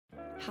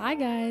Hi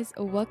guys,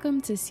 welcome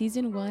to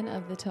season 1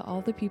 of the To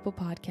All the People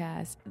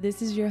podcast.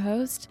 This is your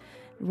host,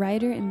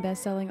 writer and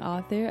best-selling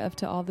author of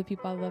To All the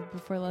People I Loved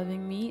Before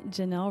Loving Me,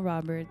 Janelle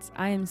Roberts.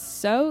 I am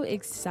so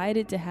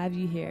excited to have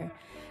you here.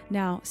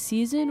 Now,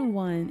 season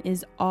 1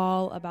 is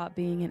all about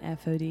being an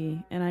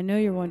FOD, and I know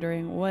you're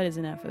wondering, what is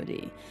an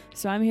FOD?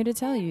 So I'm here to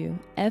tell you.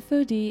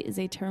 FOD is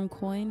a term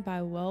coined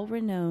by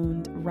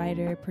well-renowned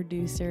writer,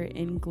 producer,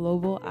 and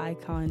global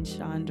icon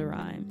Shonda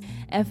Rhimes.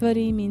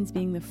 FOD means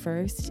being the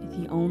first,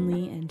 the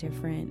only, and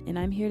different, and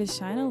I'm here to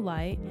shine a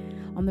light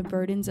on the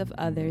burdens of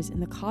others and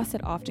the cost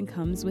that often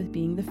comes with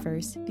being the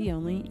first, the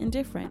only, and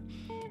different.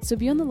 So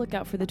be on the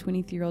lookout for the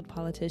 23-year-old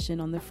politician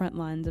on the front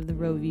lines of the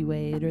Roe v.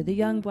 Wade, or the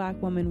young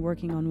black woman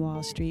working on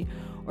Wall Street,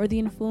 or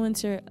the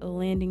influencer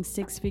landing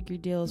six-figure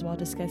deals while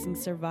discussing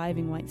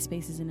surviving white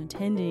spaces and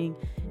attending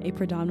a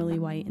predominantly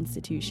white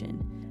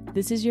institution.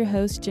 This is your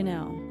host,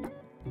 Janelle,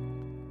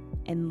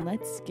 and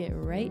let's get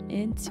right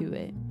into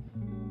it.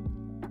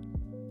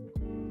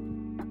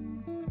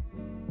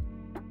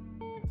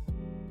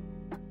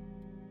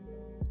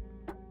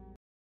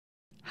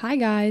 Hi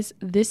guys,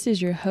 this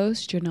is your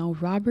host, Janelle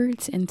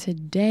Roberts, and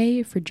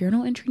today for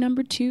journal entry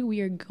number 2,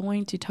 we are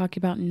going to talk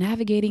about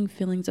navigating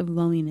feelings of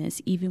loneliness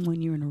even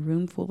when you're in a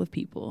room full of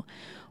people.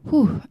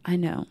 Whew, I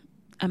know,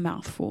 a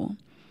mouthful.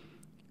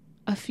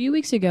 A few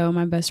weeks ago,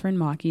 my best friend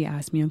Maki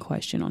asked me a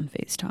question on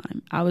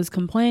FaceTime. I was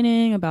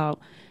complaining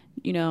about,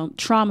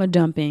 trauma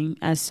dumping,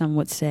 as some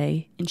would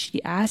say, and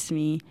she asked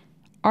me,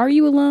 are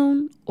you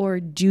alone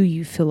or do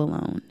you feel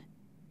alone?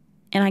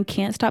 And I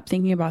can't stop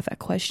thinking about that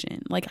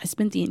question. I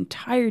spent the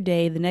entire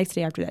day, the next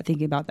day after that,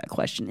 thinking about that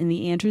question. And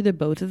the answer to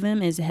both of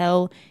them is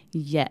hell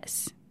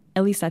yes.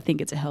 At least I think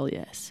it's a hell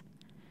yes.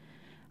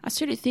 I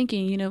started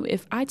thinking,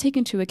 if I take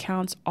into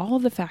account all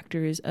of the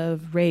factors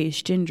of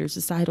race, gender,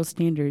 societal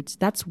standards,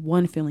 that's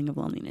one feeling of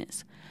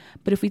loneliness.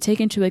 But if we take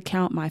into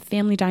account my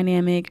family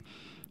dynamic,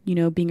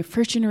 being a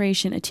first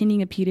generation,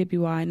 attending a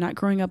PWI, not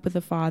growing up with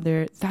a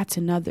father, that's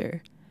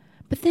another.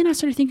 But then I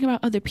started thinking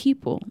about other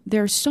people.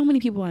 There are so many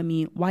people I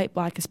meet, white,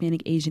 black,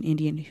 Hispanic, Asian,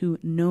 Indian, who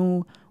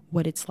know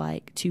what it's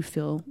like to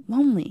feel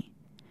lonely.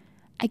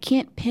 I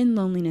can't pin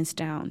loneliness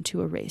down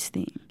to a race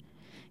thing.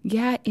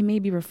 Yeah, it may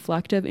be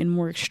reflective in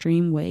more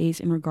extreme ways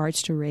in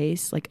regards to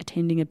race, like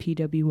attending a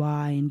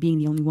PWI and being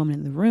the only woman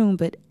in the room,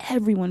 but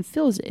everyone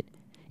feels it.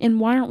 And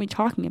why aren't we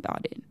talking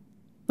about it?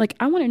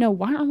 I want to know,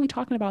 why aren't we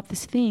talking about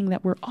this thing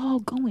that we're all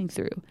going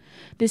through?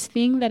 This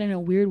thing that in a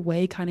weird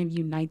way kind of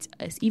unites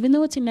us. Even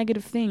though it's a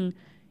negative thing,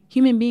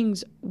 human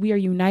beings, we are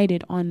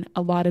united on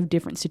a lot of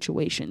different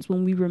situations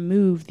when we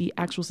remove the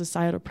actual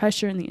societal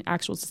pressure and the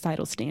actual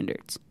societal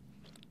standards.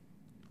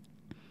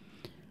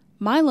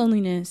 My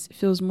loneliness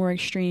feels more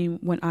extreme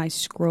when I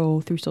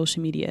scroll through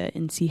social media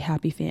and see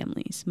happy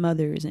families,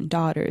 mothers and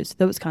daughters,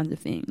 those kinds of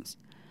things.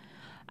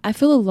 I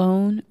feel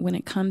alone when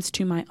it comes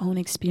to my own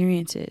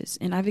experiences,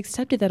 and I've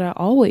accepted that I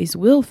always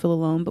will feel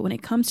alone, but when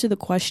it comes to the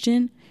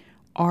question,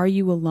 are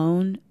you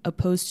alone,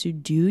 opposed to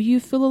do you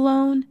feel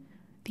alone,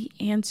 the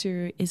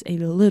answer is a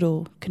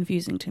little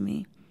confusing to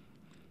me.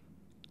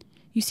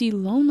 You see,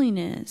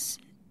 loneliness,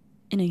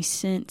 in a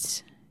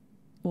sense,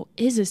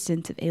 is a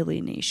sense of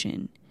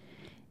alienation.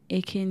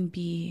 It can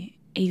be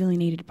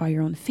alienated by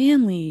your own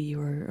family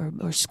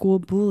or school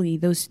bully,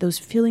 those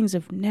feelings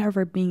of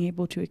never being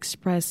able to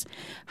express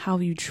how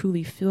you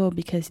truly feel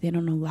because they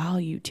don't allow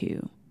you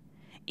to.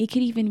 It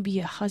could even be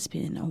a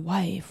husband, a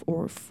wife,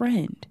 or a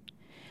friend.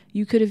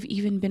 You could have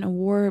even been a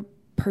war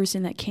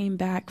person that came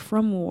back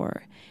from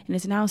war and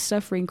is now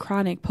suffering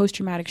chronic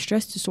post-traumatic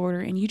stress disorder,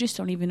 and you just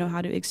don't even know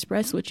how to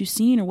express what you've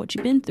seen or what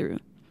you've been through.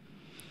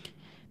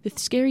 The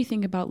scary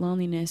thing about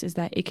loneliness is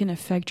that it can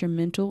affect your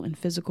mental and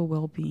physical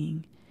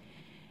well-being.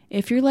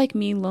 If you're like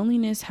me,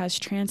 loneliness has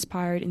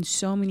transpired in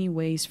so many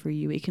ways for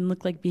you. It can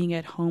look like being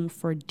at home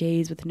for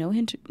days with no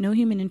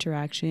human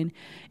interaction.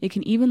 It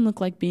can even look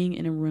like being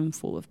in a room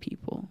full of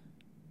people.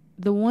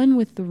 The one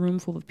with the room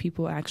full of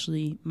people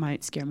actually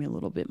might scare me a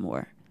little bit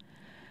more.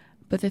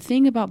 But the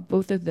thing about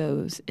both of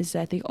those is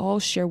that they all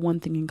share one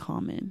thing in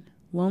common.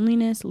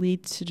 Loneliness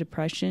leads to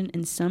depression,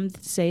 and some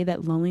say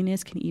that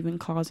loneliness can even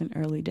cause an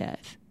early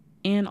death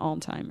and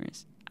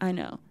Alzheimer's. I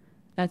know,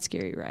 that's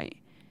scary, right?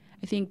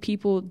 I think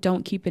people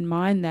don't keep in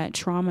mind that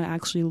trauma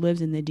actually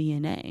lives in the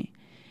DNA.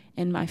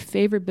 And my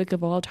favorite book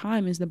of all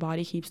time is The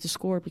Body Keeps the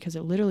Score, because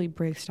it literally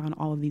breaks down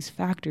all of these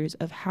factors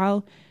of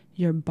how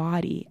your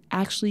body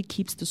actually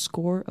keeps the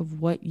score of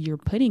what you're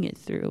putting it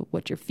through,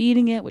 what you're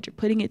feeding it, what you're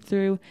putting it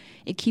through.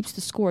 It keeps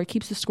the score. It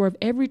keeps the score of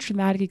every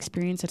traumatic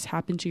experience that's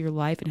happened to your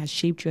life and has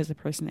shaped you as the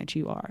person that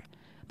you are.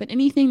 But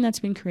anything that's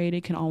been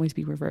created can always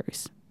be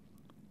reversed.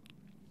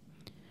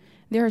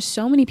 There are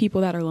so many people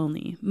that are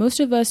lonely.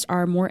 Most of us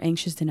are more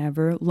anxious than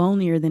ever,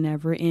 lonelier than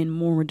ever, and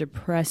more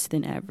depressed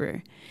than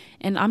ever.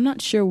 And I'm not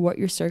sure what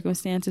your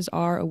circumstances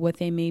are or what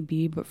they may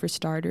be, but for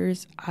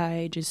starters,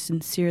 I just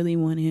sincerely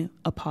want to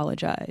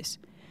apologize.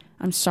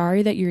 I'm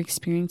sorry that you're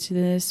experiencing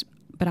this,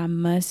 but I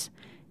must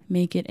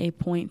make it a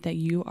point that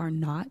you are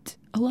not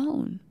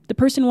alone. The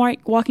person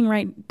walking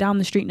right down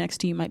the street next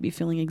to you might be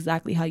feeling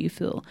exactly how you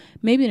feel,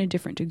 maybe in a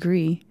different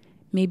degree,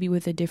 maybe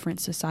with a different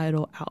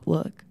societal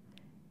outlook,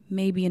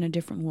 maybe in a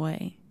different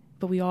way,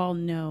 but we all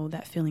know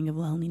that feeling of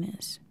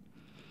loneliness.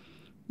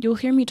 You'll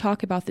hear me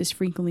talk about this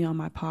frequently on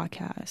my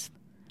podcast,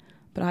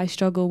 but I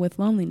struggle with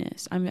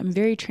loneliness. I'm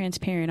very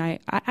transparent. I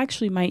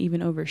actually might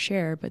even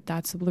overshare, but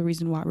that's the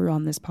reason why we're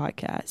on this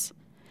podcast.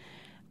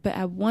 But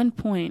at one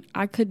point,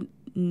 I could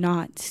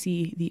not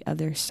see the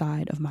other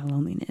side of my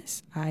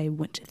loneliness. I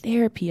went to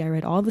therapy. I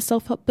read all the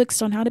self-help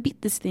books on how to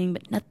beat this thing,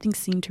 but nothing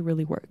seemed to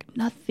really work.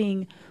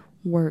 Nothing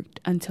worked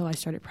until I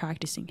started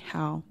practicing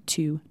how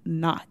to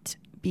not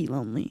be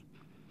lonely.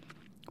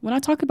 When I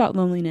talk about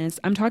loneliness,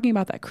 I'm talking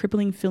about that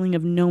crippling feeling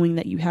of knowing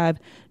that you have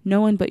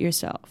no one but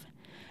yourself.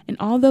 And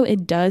although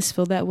it does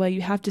feel that way,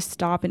 you have to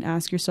stop and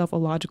ask yourself a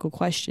logical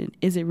question.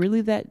 Is it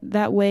really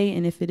that way?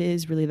 And if it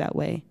is really that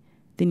way,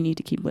 then you need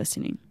to keep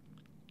listening.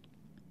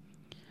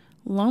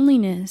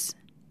 Loneliness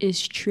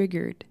is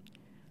triggered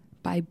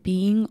by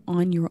being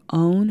on your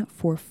own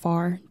for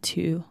far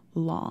too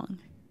long.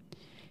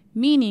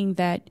 Meaning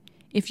that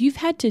if you've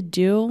had to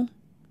deal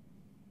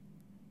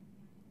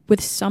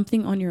with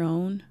something on your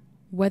own,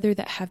 whether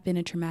that have been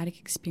a traumatic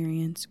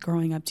experience,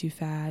 growing up too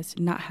fast,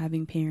 not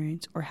having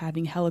parents, or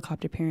having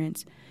helicopter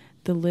parents,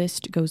 the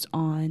list goes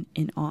on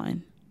and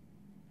on.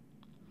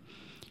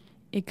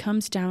 It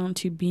comes down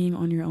to being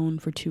on your own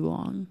for too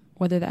long,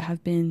 whether that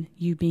have been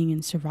you being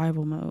in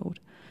survival mode,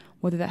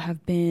 whether that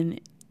have been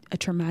a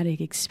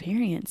traumatic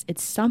experience.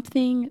 It's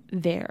something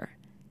there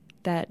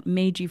that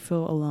made you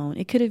feel alone.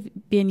 It could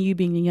have been you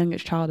being the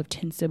youngest child of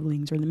 10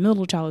 siblings or the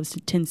middle child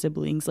of 10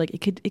 siblings. Like it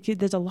could,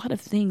 there's a lot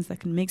of things that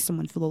can make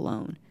someone feel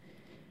alone.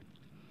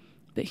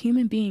 But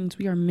human beings,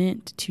 we are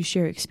meant to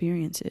share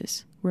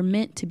experiences. We're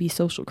meant to be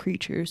social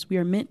creatures. We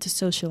are meant to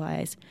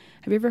socialize.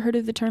 Have you ever heard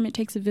of the term, it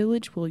takes a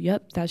village? Well,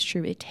 yep, that's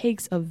true. It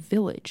takes a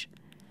village.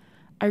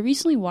 I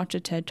recently watched a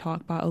TED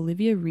Talk by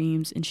Olivia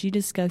Reams, and she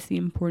discussed the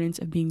importance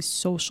of being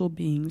social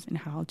beings and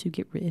how to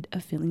get rid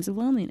of feelings of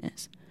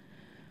loneliness.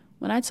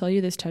 When I tell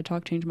you this TED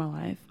Talk changed my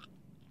life,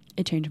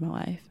 it changed my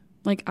life.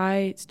 Like,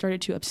 I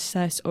started to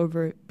obsess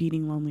over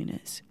beating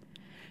loneliness.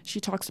 She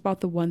talks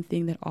about the one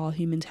thing that all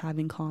humans have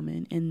in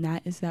common, and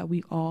that is that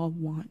we all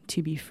want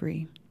to be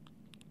free.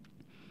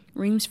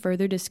 Reams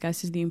further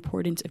discusses the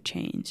importance of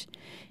change,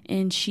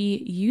 and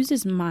she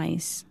uses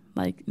mice,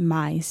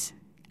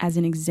 as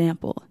an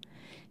example.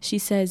 She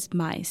says,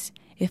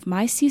 if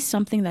mice see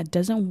something that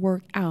doesn't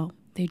work out,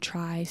 they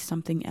try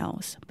something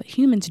else, but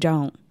humans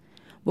don't.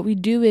 What we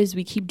do is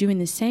we keep doing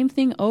the same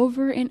thing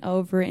over and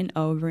over and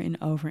over and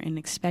over and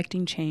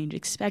expecting change,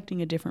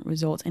 expecting a different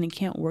result, and it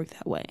can't work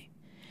that way.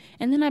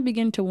 And then I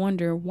begin to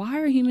wonder, why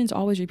are humans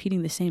always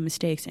repeating the same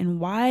mistakes?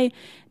 And why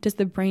does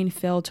the brain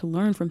fail to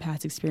learn from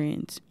past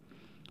experience?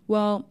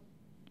 Well,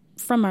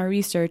 from my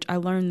research, I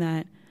learned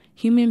that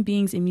human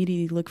beings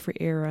immediately look for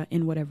error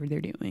in whatever they're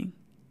doing.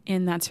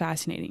 And that's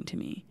fascinating to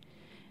me.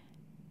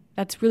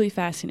 That's really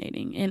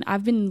fascinating. And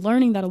I've been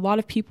learning that a lot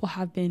of people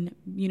have been,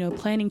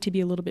 planning to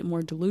be a little bit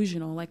more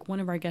delusional. Like one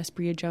of our guests,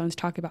 Bria Jones,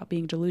 talked about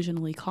being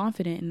delusionally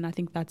confident. And I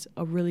think that's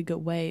a really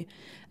good way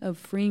of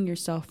freeing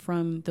yourself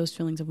from those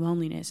feelings of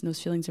loneliness and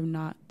those feelings of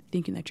not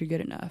thinking that you're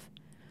good enough.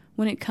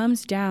 When it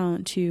comes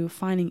down to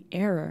finding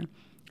error,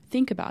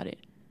 think about it.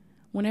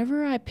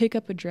 Whenever I pick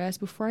up a dress,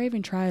 before I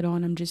even try it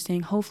on, I'm just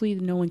saying, hopefully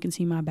no one can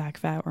see my back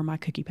fat or my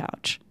cookie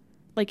pouch.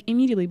 Like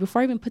immediately,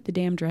 before I even put the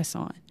damn dress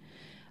on.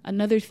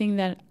 Another thing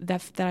that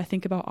I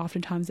think about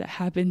oftentimes that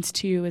happens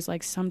too is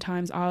like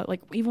sometimes I'll,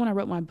 like, even when I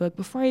wrote my book,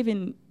 before I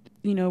even,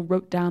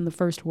 wrote down the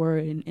first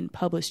word and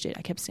published it,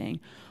 I kept saying,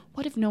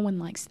 what if no one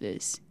likes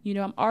this?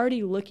 I'm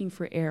already looking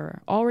for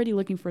error, already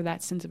looking for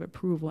that sense of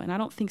approval. And I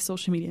don't think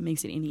social media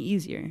makes it any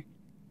easier.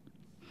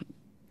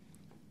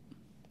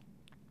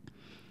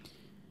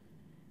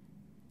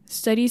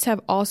 Studies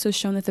have also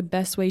shown that the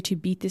best way to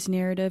beat this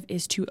narrative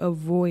is to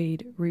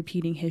avoid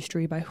repeating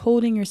history by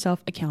holding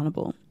yourself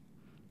accountable.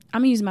 I'm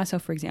going to use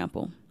myself for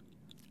example.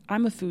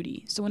 I'm a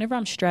foodie, so whenever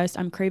I'm stressed,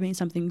 I'm craving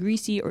something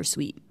greasy or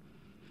sweet.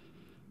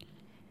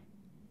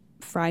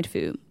 Fried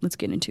food, let's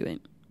get into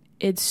it.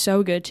 It's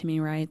so good to me,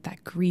 right?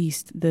 That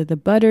grease, the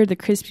butter, the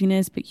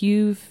crispiness, but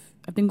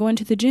I've been going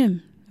to the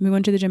gym. I've been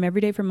going to the gym every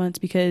day for months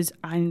because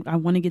I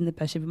want to get in the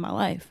best shape of my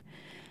life.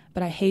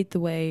 But I hate the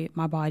way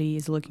my body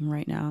is looking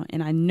right now,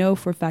 and I know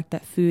for a fact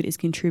that food is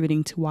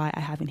contributing to why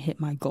I haven't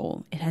hit my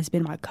goal. It has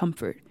been my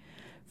comfort.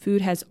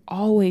 Food has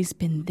always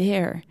been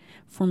there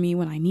for me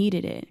when I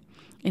needed it.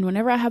 And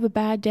whenever I have a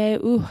bad day,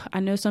 I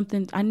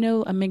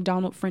know a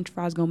McDonald's French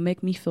fry is going to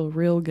make me feel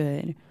real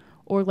good.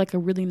 Or like a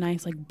really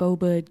nice like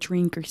boba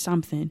drink or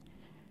something.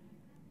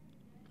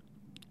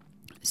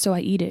 So I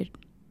eat it.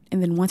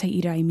 And then once I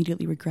eat it, I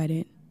immediately regret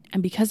it.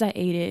 And because I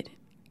ate it,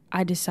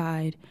 I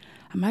decide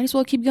I might as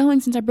well keep going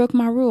since I broke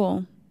my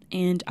rule.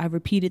 And I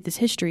repeated this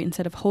history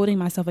instead of holding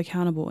myself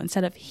accountable,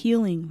 instead of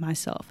healing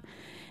myself.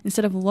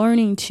 Instead of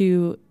learning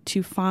to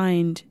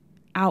find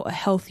out a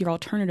healthier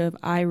alternative,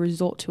 I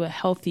resort to a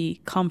healthy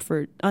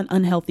comfort,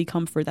 unhealthy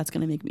comfort that's going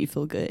to make me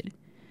feel good.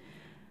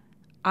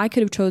 I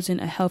could have chosen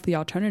a healthy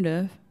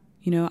alternative.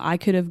 I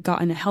could have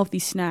gotten a healthy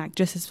snack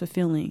just as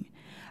fulfilling.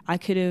 I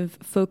could have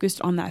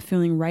focused on that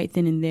feeling right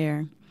then and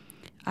there.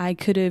 I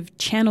could have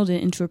channeled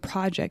it into a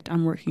project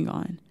I'm working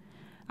on.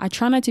 I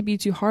try not to be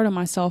too hard on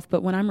myself,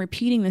 but when I'm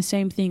repeating the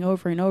same thing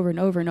over and over and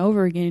over and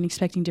over again and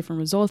expecting different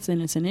results,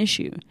 then it's an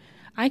issue.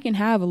 I can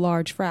have a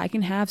large fry. I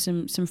can have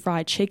some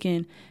fried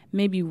chicken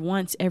maybe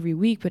once every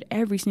week, but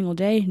every single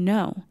day,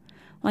 no.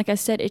 Like I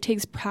said, it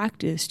takes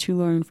practice to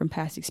learn from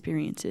past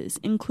experiences,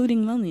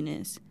 including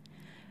loneliness.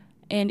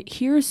 And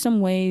here are some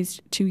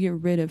ways to get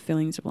rid of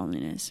feelings of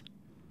loneliness.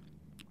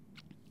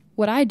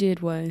 What I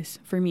did was,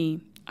 for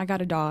me, I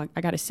got a dog.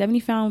 I got a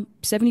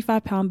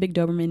 75-pound big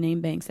Doberman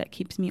named Banks that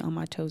keeps me on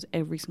my toes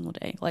every single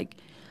day. Like,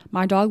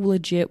 my dog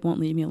legit won't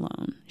leave me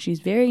alone. She's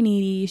very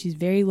needy. She's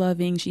very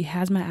loving. She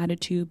has my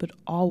attitude, but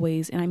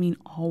always, and I mean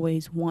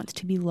always, wants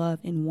to be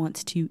loved and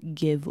wants to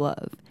give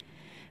love.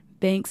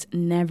 Banks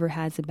never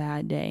has a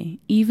bad day.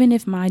 Even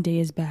if my day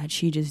is bad,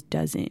 she just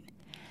doesn't.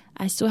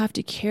 I still have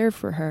to care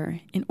for her.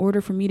 In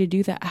order for me to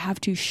do that, I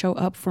have to show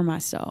up for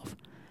myself.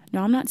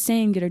 Now, I'm not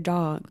saying get a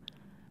dog,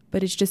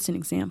 but it's just an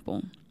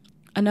example.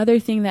 Another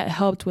thing that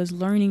helped was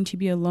learning to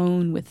be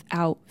alone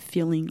without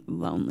feeling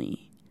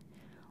lonely.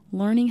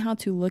 Learning how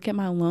to look at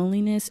my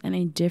loneliness in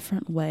a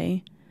different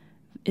way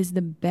is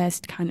the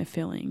best kind of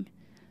feeling.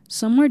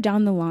 Somewhere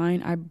down the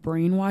line, I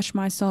brainwashed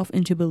myself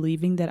into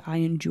believing that I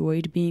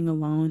enjoyed being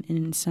alone, and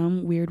in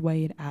some weird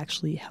way, it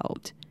actually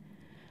helped.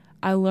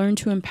 I learned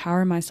to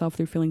empower myself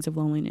through feelings of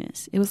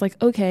loneliness. It was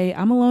like, okay,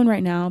 I'm alone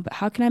right now, but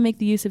how can I make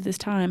the use of this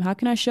time? How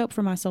can I show up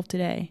for myself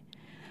today?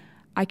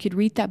 I could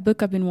read that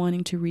book I've been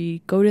wanting to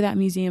read, go to that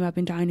museum I've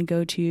been dying to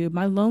go to.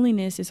 My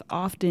loneliness is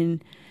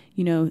often,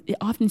 it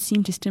often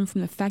seemed to stem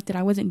from the fact that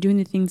I wasn't doing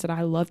the things that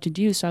I love to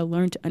do. So I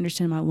learned to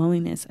understand my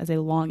loneliness as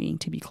a longing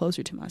to be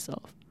closer to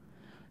myself.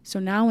 So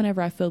now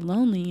whenever I feel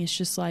lonely, it's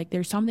just like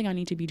there's something I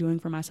need to be doing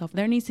for myself.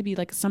 There needs to be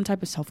like some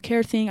type of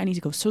self-care thing. I need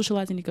to go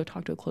socialize. I need to go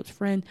talk to a close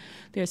friend.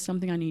 There's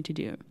something I need to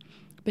do.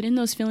 But in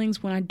those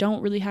feelings, when I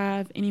don't really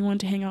have anyone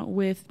to hang out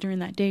with during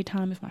that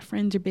daytime, if my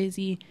friends are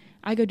busy,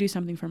 I go do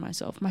something for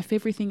myself. My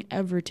favorite thing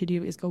ever to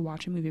do is go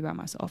watch a movie by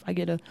myself. I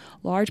get a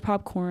large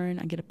popcorn,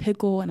 I get a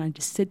pickle, and I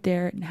just sit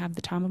there and have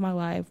the time of my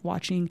life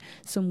watching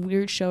some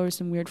weird show or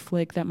some weird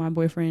flick that my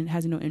boyfriend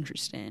has no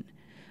interest in.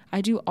 I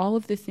do all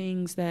of the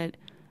things that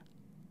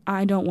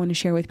I don't want to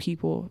share with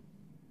people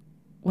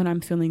when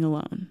I'm feeling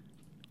alone.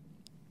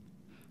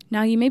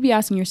 Now, you may be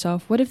asking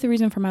yourself, what if the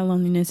reason for my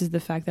loneliness is the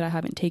fact that I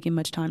haven't taken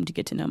much time to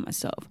get to know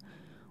myself?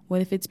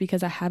 What if it's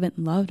because I haven't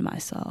loved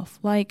myself?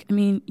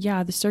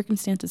 The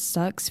circumstances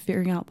sucks.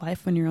 Figuring out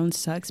life on your own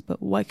sucks,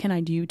 but what can I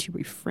do to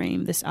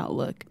reframe this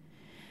outlook?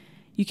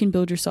 You can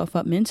build yourself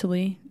up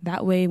mentally.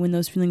 That way, when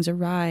those feelings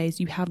arise,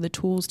 you have the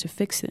tools to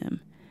fix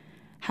them.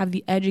 Have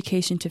the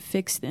education to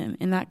fix them.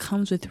 And that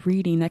comes with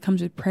reading, that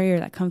comes with prayer,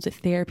 that comes with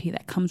therapy,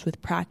 that comes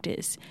with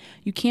practice.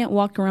 You can't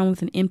walk around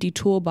with an empty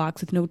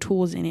toolbox with no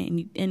tools in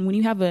it. And when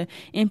you have an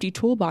empty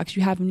toolbox,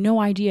 you have no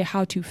idea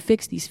how to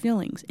fix these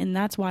feelings. And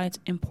that's why it's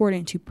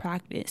important to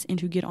practice and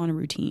to get on a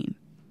routine.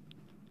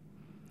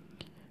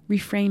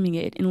 Reframing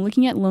it and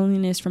looking at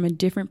loneliness from a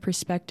different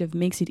perspective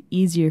makes it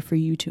easier for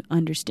you to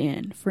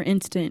understand. For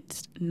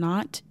instance,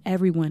 not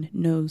everyone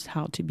knows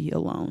how to be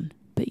alone,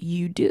 but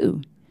you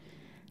do.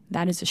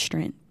 That is a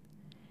strength.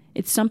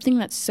 It's something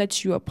that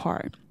sets you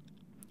apart.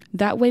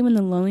 That way, when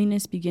the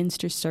loneliness begins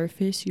to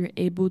surface, you're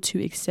able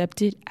to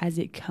accept it as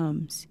it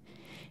comes.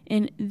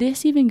 And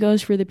this even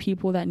goes for the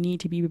people that need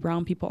to be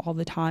around people all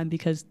the time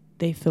because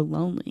they feel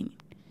lonely.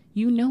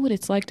 You know what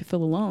it's like to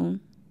feel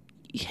alone.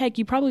 Heck,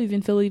 you probably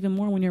even feel even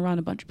more when you're around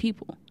a bunch of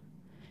people.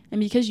 And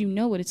because you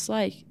know what it's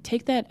like,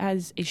 take that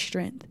as a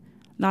strength,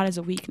 not as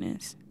a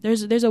weakness.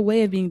 There's a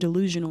way of being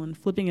delusional and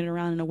flipping it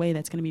around in a way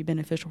that's going to be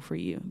beneficial for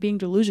you. Being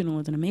delusional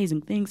is an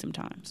amazing thing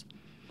sometimes,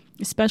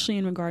 especially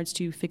in regards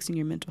to fixing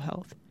your mental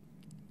health.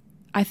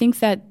 I think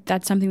that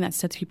that's something that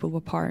sets people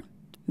apart.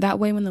 That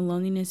way, when the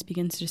loneliness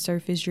begins to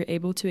surface, you're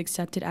able to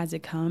accept it as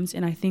it comes,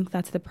 and I think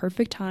that's the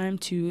perfect time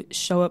to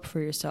show up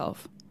for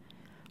yourself.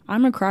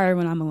 I'm a crier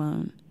when I'm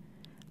alone.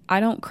 I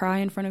don't cry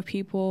in front of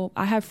people.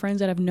 I have friends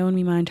that have known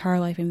me my entire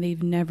life, and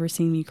they've never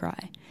seen me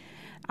cry.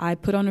 I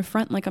put on a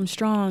front like I'm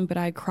strong, but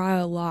I cry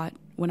a lot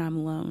when I'm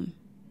alone.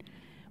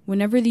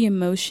 Whenever the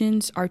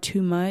emotions are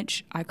too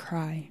much, I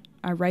cry.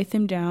 I write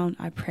them down,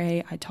 I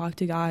pray, I talk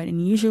to God,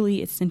 and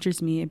usually it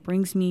centers me. It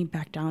brings me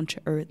back down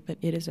to earth, but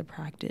it is a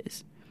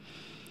practice.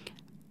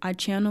 I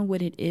channel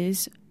what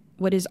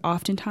is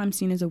oftentimes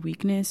seen as a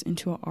weakness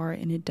into an art,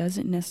 and it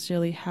doesn't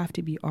necessarily have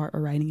to be art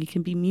or writing. It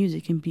can be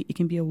music, it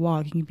can be a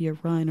walk, it can be a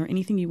run, or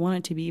anything you want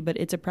it to be, but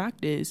it's a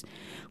practice.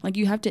 Like,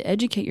 you have to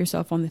educate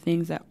yourself on the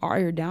things that are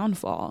your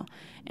downfall.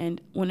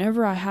 And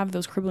whenever I have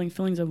those crippling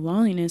feelings of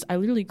loneliness, I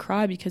literally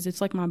cry because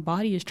it's like my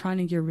body is trying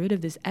to get rid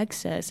of this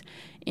excess.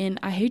 And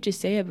I hate to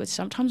say it, but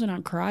sometimes when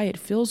I cry, it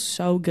feels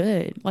so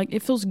good. Like,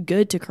 it feels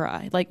good to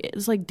cry. Like,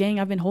 it's like, dang,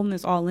 I've been holding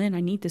this all in. I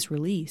need this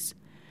release.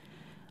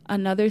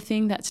 Another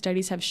thing that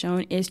studies have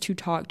shown is to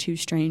talk to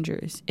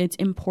strangers. It's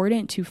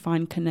important to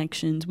find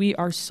connections. We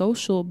are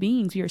social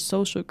beings. We are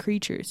social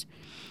creatures.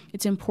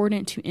 It's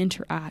important to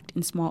interact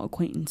in small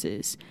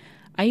acquaintances.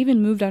 I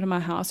even moved out of my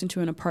house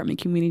into an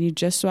apartment community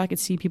just so I could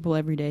see people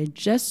every day,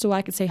 just so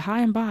I could say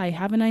hi and bye,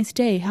 have a nice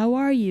day, how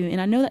are you? And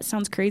I know that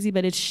sounds crazy,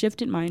 but it's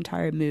shifted my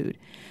entire mood.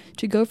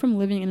 To go from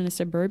living in a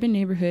suburban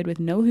neighborhood with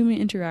no human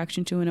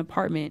interaction to an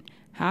apartment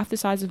half the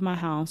size of my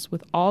house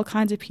with all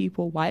kinds of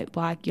people, white,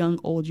 black, young,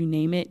 old, you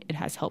name it, it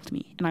has helped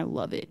me, and I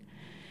love it.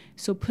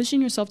 So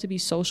pushing yourself to be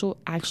social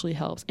actually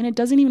helps. And it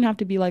doesn't even have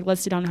to be like,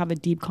 let's sit down and have a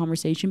deep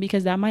conversation,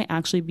 because that might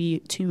actually be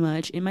too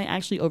much. It might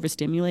actually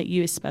overstimulate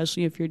you,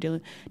 especially if you're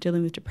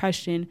dealing with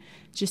depression.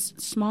 Just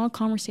small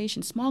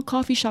conversations, small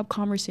coffee shop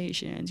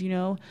conversations,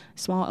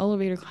 small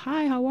elevator.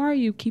 Hi, how are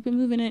you? Keep it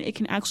moving. It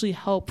can actually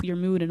help your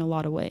mood in a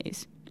lot of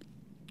ways.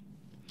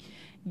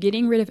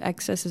 Getting rid of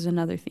excess is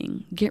another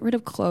thing. Get rid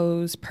of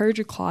clothes, purge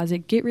your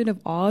closet, get rid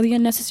of all the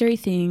unnecessary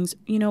things.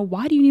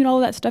 Why do you need all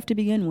of that stuff to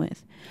begin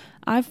with?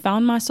 I've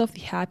found myself the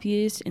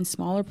happiest in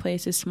smaller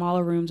places,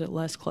 smaller rooms with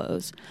less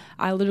clothes.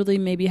 I literally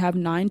maybe have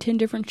 9-10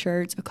 different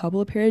shirts, a couple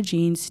of pair of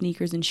jeans,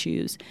 sneakers, and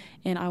shoes.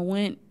 And I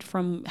went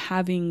from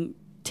having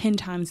 10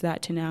 times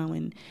that to now.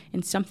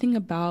 And something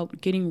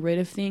about getting rid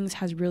of things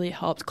has really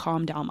helped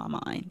calm down my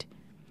mind.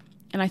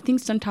 And I think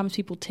sometimes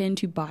people tend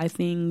to buy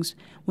things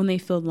when they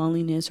feel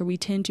loneliness, or we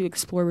tend to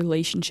explore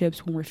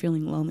relationships when we're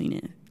feeling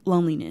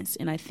loneliness.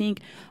 And I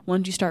think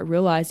once you start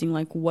realizing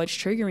like what's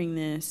triggering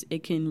this,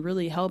 it can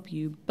really help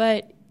you.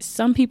 But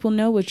some people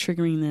know what's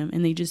triggering them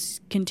and they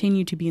just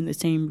continue to be in the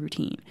same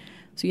routine.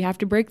 So you have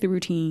to break the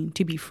routine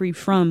to be free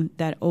from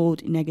that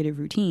old negative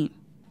routine.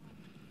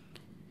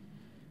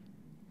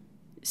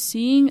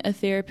 Seeing a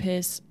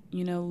therapist,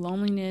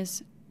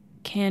 loneliness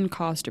can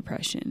cause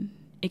depression.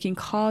 It can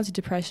cause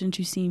depression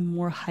to seem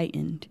more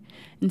heightened.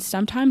 And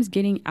sometimes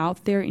getting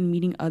out there and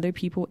meeting other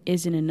people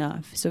isn't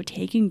enough. So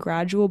taking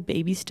gradual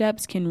baby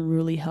steps can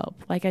really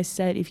help. Like I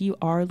said, if you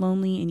are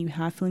lonely and you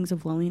have feelings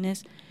of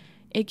loneliness,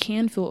 it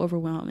can feel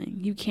overwhelming.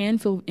 You can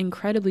feel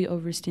incredibly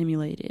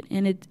overstimulated.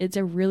 And it's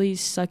a really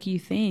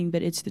sucky thing,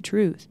 but it's the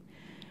truth.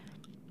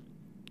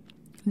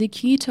 The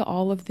key to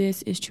all of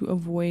this is to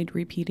avoid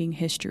repeating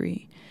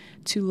history,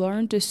 to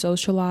learn to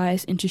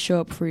socialize and to show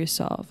up for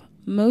yourself.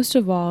 Most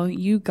of all,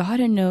 you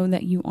gotta know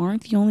that you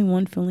aren't the only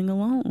one feeling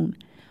alone.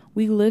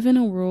 We live in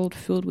a world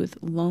filled with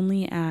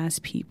lonely ass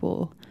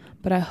people,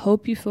 but I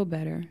hope you feel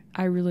better.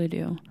 I really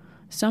do.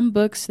 Some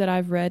books that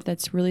I've read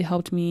that's really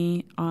helped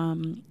me,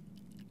 I'm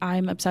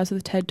obsessed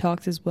with TED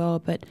Talks as well,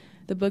 but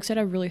the books that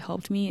have really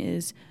helped me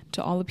is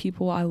To All the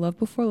People I Loved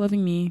Before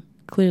Loving Me,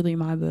 clearly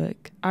my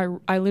book.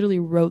 I literally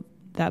wrote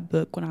that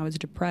book when I was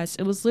depressed.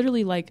 It was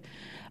literally like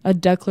a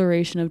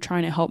declaration of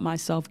trying to help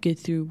myself get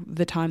through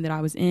the time that I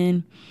was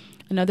in.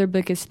 Another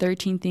book is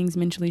 13 Things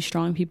Mentally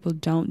Strong People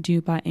Don't Do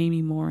by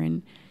Amy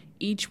Morin.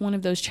 Each one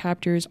of those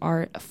chapters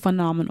are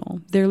phenomenal.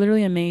 They're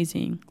literally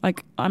amazing.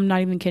 Like, I'm not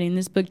even kidding.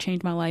 This book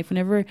changed my life and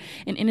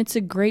it's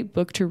a great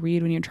book to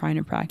read when you're trying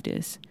to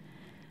practice.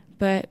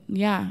 But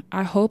yeah,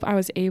 I hope I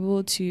was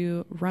able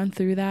to run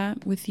through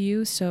that with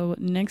you. So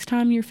next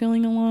time you're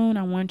feeling alone,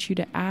 I want you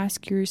to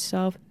ask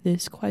yourself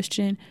this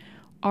question.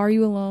 Are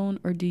you alone,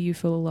 or do you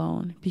feel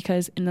alone?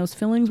 Because in those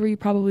feelings where you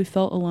probably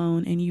felt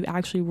alone and you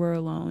actually were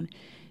alone,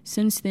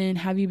 since then,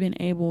 have you been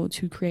able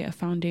to create a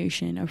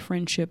foundation, a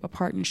friendship, a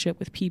partnership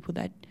with people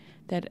that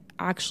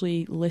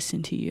actually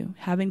listen to you?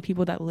 Having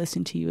people that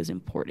listen to you is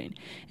important.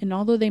 And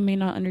although they may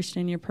not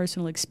understand your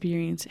personal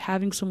experience,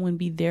 having someone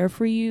be there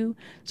for you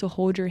to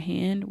hold your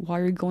hand while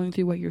you're going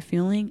through what you're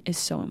feeling is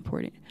so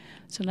important.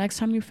 So next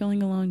time you're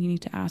feeling alone, you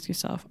need to ask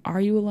yourself, are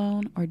you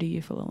alone, or do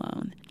you feel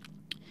alone?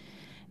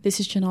 This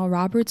is Janelle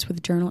Roberts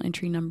with journal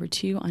entry number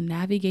 2 on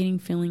navigating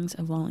feelings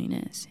of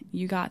loneliness.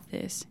 You got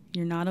this.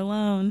 You're not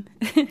alone.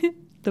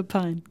 The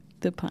pun.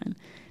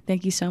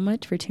 Thank you so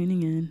much for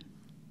tuning in.